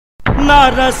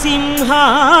నరసింహ.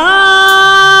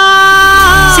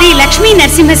 శ్రీ లక్ష్మీ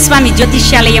నరసింహస్వామి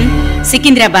జ్యోతిష్యాలయం,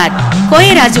 సికింద్రాబాద్.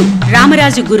 కోయరాజు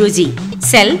రామరాజు గురూజీ.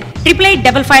 సెల్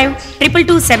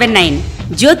 8855522279.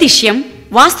 జ్యోతిష్యం,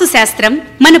 వాస్తు శాస్త్రం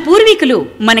మన పూర్వీకులు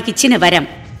మనకిచ్చిన వరం.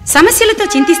 సమస్యలతో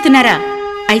చింతిస్తున్నారా?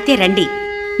 అయితే రండి.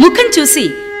 ముఖం చూసి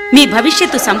మీ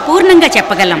భవిష్యత్తు సంపూర్ణంగా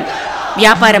చెప్పగలం.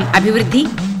 వ్యాపారం అభివృద్ధి,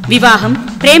 వివాహం,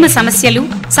 ప్రేమ సమస్యలు,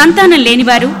 సంతానం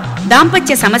లేనివారు,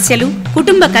 దాంపత్య సమస్యలు,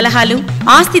 కుటుంబ కలహాలు,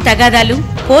 ఆస్తి తగాదాలు,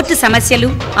 కోర్టు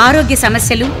సమస్యలు, ఆరోగ్య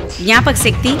సమస్యలు, జ్ఞాపక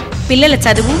శక్తి, పిల్లల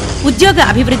చదువు, ఉద్యోగ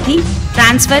అభివృద్ధి,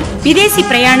 ట్రాన్స్ఫర్, విదేశీ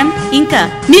ప్రయాణం,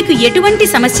 ఇంకా మీకు ఎటువంటి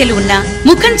సమస్యలు ఉన్నా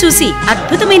ముఖం చూసి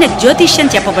అద్భుతమైన జ్యోతిష్యం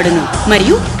చెప్పబడును.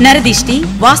 మరియు నరదిష్టి,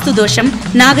 వాస్తుదోషం,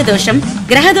 నాగదోషం,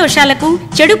 గ్రహదోషాలకు,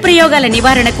 చెడు ప్రయోగాల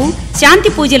నివారణకు శాంతి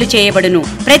పూజలు చేయబడును.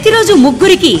 ప్రతిరోజు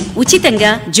ముగ్గురికి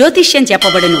ఉచితంగా జ్యోతిష్యం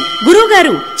చెప్పబడును.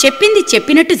 గురువుగారు చెప్పింది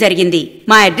చెప్పినట్టు జరిగింది.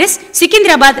 మా అడ్రస్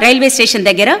సికింద్రాబాద్ రైల్వే స్టేషన్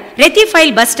దగ్గర,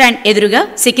 రెతిఫైల్ బస్ స్టాండ్ ఎదురుగా,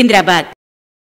 సికింద్రాబాద్.